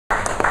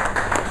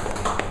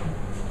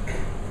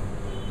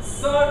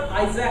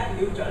Isaac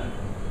Newton,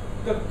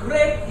 the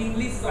great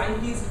English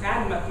scientist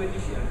and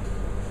mathematician,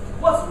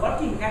 was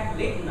working at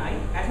late night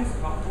at his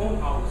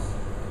home house.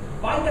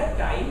 By that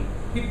time,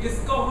 he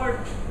discovered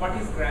what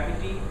is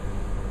gravity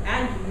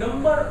and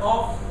number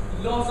of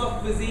laws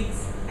of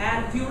physics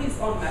and theories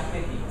on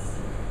mathematics.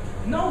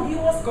 Now he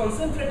was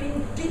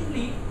concentrating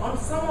deeply on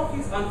some of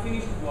his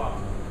unfinished work.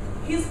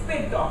 His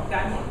pet dog,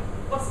 Diamond,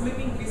 was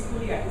sleeping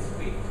peacefully at his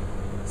feet.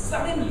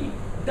 Suddenly,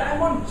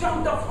 Diamond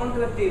jumped off onto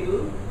the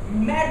table,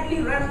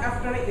 madly ran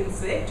after an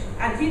insect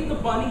and hit the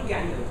burning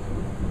candle.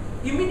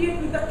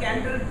 Immediately the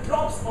candle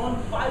drops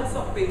on piles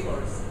of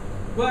papers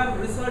where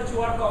research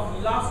work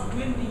of last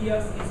 20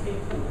 years is being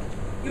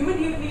put.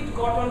 Immediately it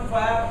caught on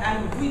fire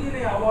and within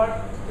an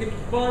hour it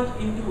burnt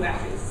into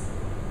ashes.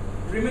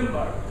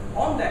 Remember,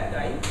 on that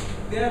time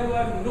there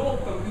were no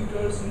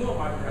computers, no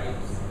hard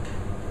drives.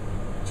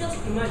 Just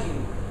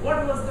imagine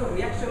what was the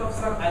reaction of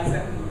Sir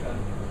Isaac Newton.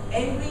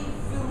 Angry,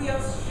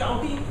 furious,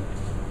 shouting?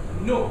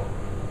 No.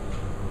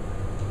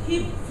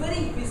 He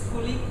very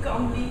peacefully,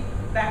 calmly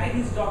patted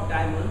his dog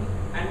Diamond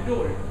and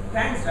told,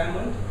 "Thanks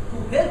Diamond,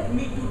 to help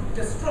me to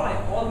destroy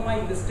all my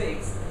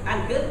mistakes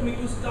and help me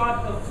to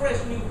start a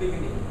fresh new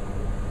beginning."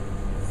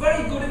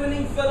 Very good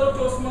evening, fellow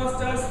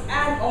Toastmasters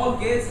and all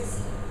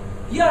guests.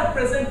 Here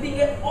presenting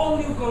an all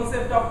new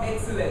concept of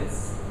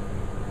excellence.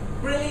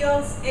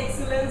 Brilliance,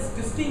 excellence,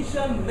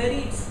 distinction,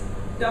 merits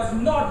does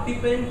not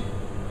depend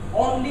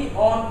only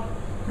on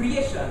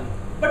creation,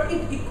 but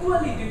it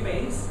equally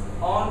depends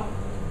on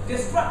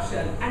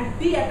destruction and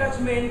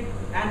detachment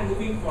and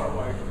moving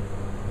forward.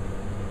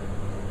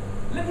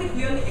 Let me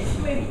clearly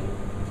explain you.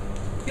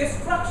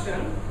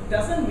 Destruction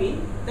doesn't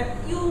mean that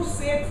you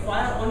set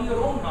fire on your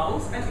own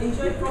house and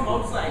enjoy it from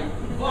outside.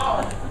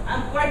 Wow,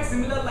 I'm quite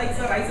similar like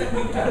Sir Isaac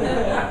Newton.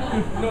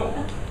 No.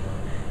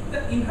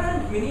 The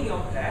inherent meaning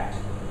of that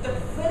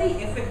very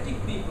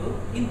effective people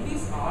in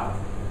this art,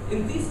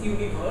 in this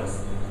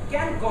universe,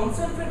 can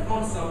concentrate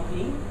on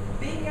something,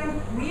 they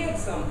can create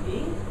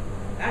something,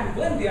 and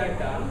when they are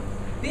done,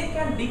 they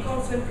can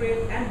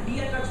deconcentrate and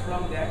detach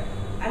from that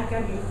and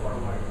can move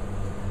forward.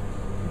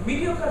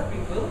 Mediocre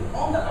people,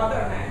 on the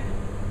other hand,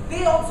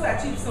 they also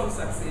achieve some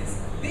success,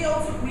 they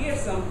also create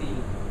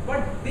something,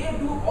 but they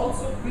do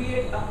also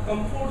create a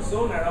comfort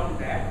zone around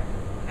that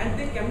and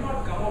they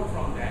cannot come out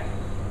from that.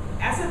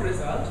 As a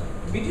result,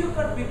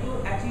 mediocre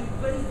people achieve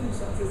very few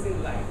success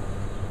in life.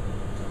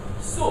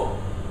 So,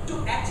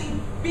 to achieve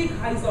big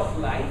highs of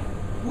life,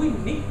 we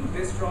need to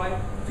destroy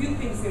few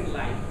things in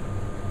life.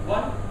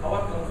 1, our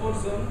comfort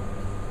zone,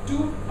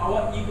 2,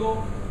 our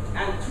ego,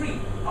 and 3,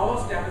 our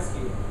status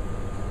quo.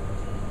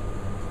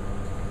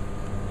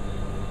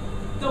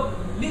 The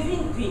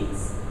living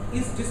things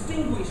is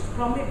distinguished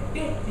from a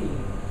dead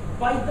thing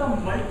by the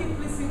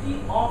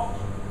multiplicity of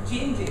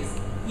changes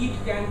it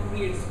can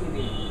create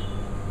within.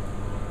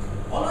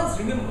 Always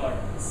remember,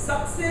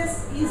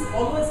 success is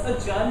always a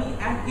journey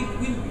and it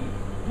will be.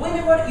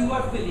 Whenever you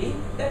are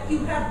feeling that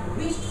you have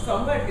reached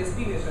somewhere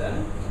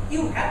destination,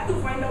 you have to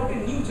find out a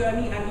new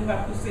journey and you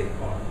have to set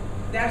for.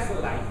 That's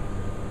the life.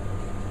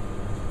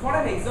 For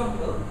an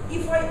example,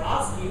 if I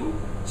ask you,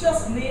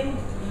 just name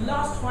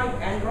last 5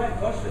 Android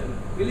version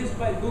released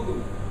by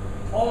Google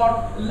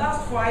or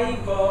last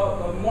 5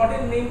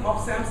 model name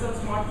of Samsung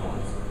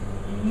smartphones,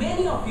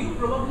 many of you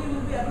probably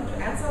will be able to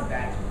answer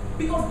that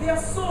because they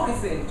are so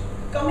recent,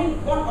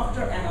 coming one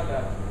after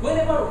another.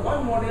 Whenever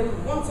one model,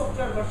 one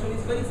software version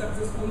is very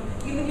successful,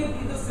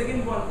 immediately the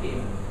second one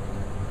came.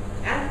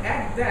 And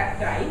at that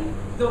time,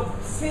 the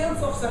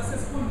sales of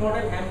successful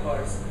model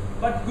hampers,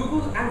 but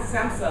Google and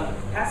Samsung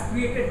has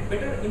created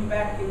better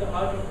impact in the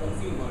heart of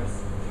consumers.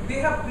 They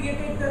have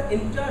created the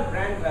entire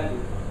brand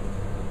value.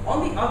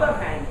 On the other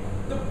hand,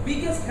 the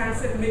biggest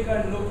handset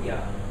maker Nokia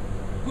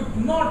could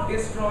not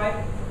destroy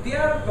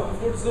their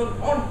comfort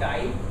zone on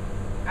time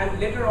and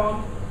later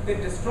on they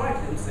destroyed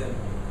themselves.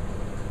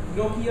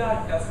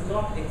 Nokia does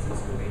not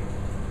exist today.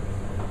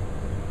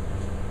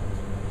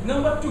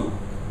 Number 2,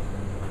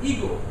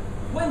 ego.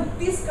 When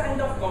this kind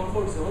of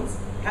comfort zones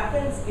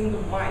happens in the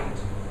mind,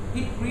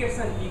 it creates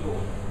an ego.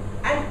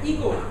 And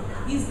ego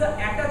is the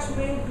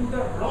attachment to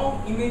the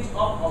wrong image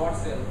of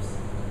ourselves.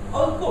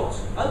 I'll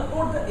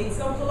quote the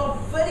example of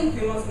very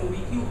famous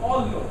movie you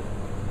all know,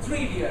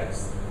 3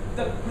 Idiots.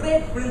 The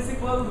great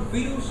principal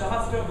Viru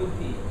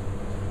Sahasrabuddhe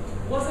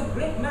was a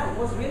great man,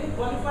 was really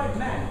qualified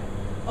man,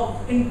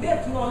 of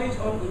in-depth knowledge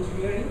on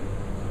engineering,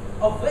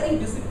 a very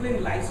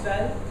disciplined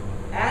lifestyle,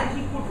 and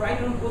he could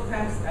write on both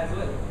hands as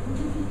well.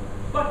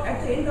 But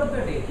at the end of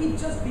the day, he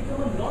just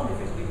became a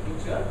non-effective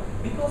teacher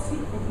because he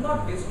could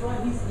not destroy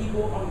his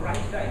ego on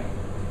right time.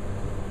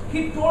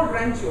 He told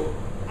Rancho,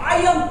 "I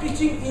am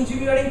teaching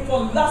engineering for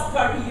last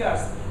 30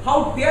 years.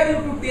 How dare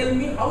you to tell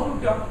me how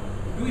to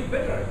do it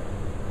better?"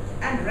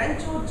 And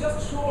Rancho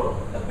just showed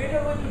a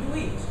better way to do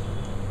it.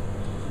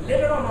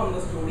 Later on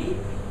the story,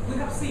 we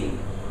have seen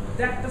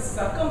that the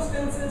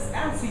circumstances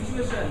and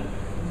situation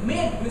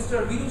made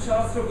Mr. Viru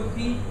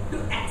Sahasrabuddhe to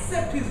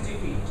accept his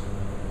defeat.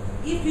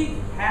 If he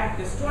had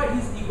destroyed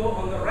his ego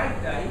on the right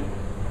time,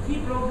 he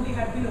probably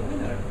had been a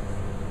winner.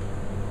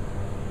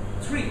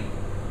 3.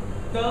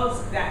 The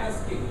status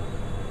quo.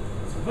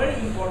 It's very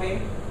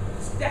important.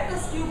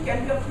 Status quo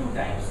can be of two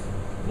types.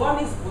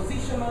 One is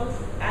positional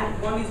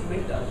and one is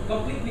mental,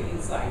 completely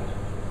inside.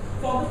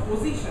 For the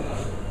positional,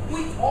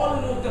 we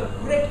all know the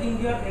great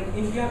Indian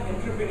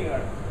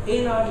entrepreneur,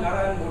 N.R.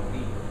 Narayan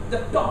Murthy, the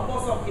top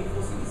boss of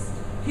Infosys.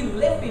 He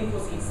left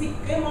Infosys. He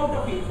came out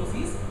of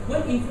Infosys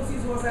when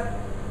Infosys was at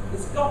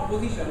his top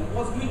position,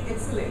 was doing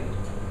excellent,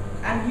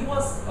 and he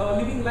was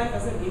living life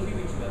as an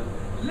individual.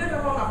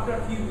 Later on, after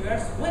a few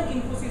years, when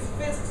Infosys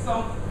faced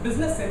some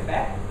business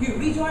setback, he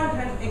rejoined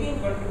and again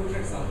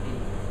contributed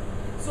something.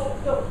 So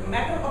the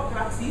matter of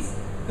fact is,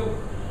 the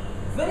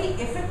very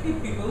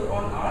effective people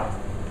on earth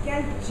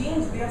can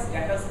change their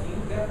status quo,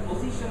 their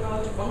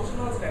positional,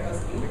 functional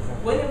status quo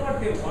whenever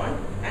they want,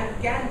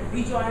 and can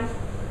rejoin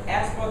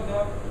as per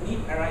the need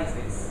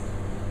arises.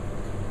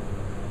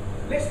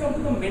 Let's come to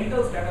the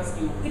mental status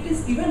quo. It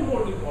is even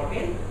more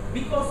important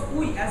because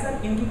we as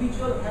an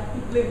individual have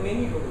to play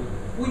many roles.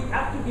 We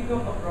have to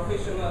become a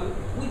professional,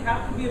 we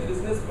have to be a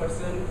business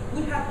person,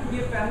 we have to be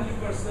a family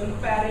person,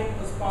 parent,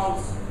 a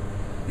spouse.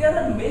 There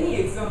are many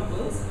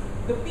examples,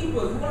 the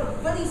people who are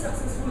very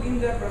successful in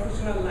their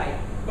professional life,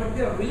 but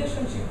their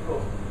relationship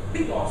broke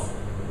because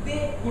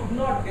they could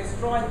not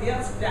destroy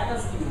their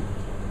status quo,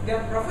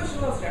 their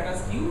professional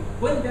status quo,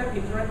 when they are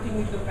interacting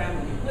with the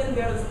family, when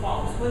they are a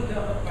spouse, when they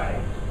are a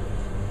parent.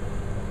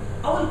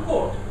 I will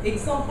quote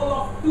example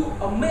of two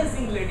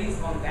amazing ladies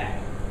on that.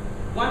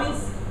 One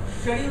is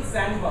Sheryl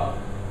Sandberg,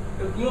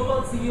 the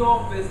global CEO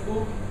of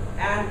Facebook,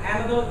 and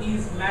another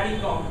is Mary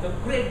Kom, the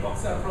great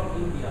boxer from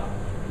India.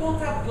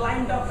 Both have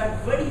climbed up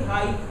at very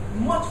high,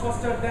 much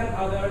faster than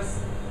others,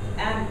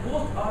 and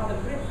both are the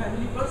great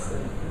family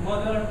person,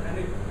 mother, and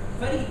a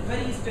very,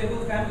 very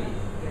stable family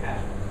they have.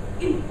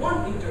 In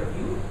one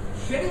interview,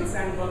 Sheryl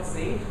Sandberg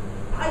said,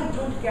 "I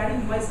don't carry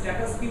my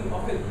status quo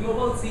of a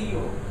global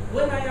CEO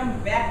when I am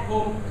back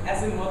home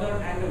as a mother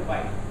and a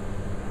wife."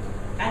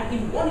 And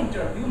in one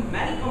interview,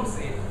 Mary Kom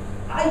said,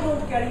 "I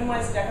don't carry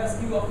my status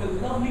quo of a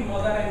lovely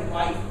mother and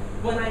wife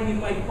when I'm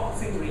in my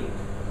boxing ring."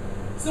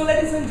 So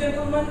ladies and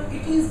gentlemen,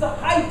 it is the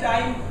high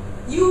time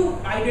you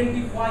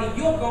identify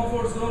your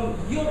comfort zone,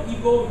 your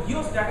ego,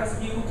 your status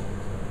quo,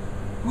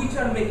 which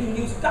are making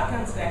you stuck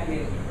and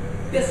stagnant.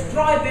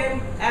 Destroy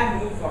them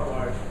and move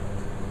forward.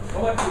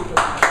 Over to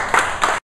you.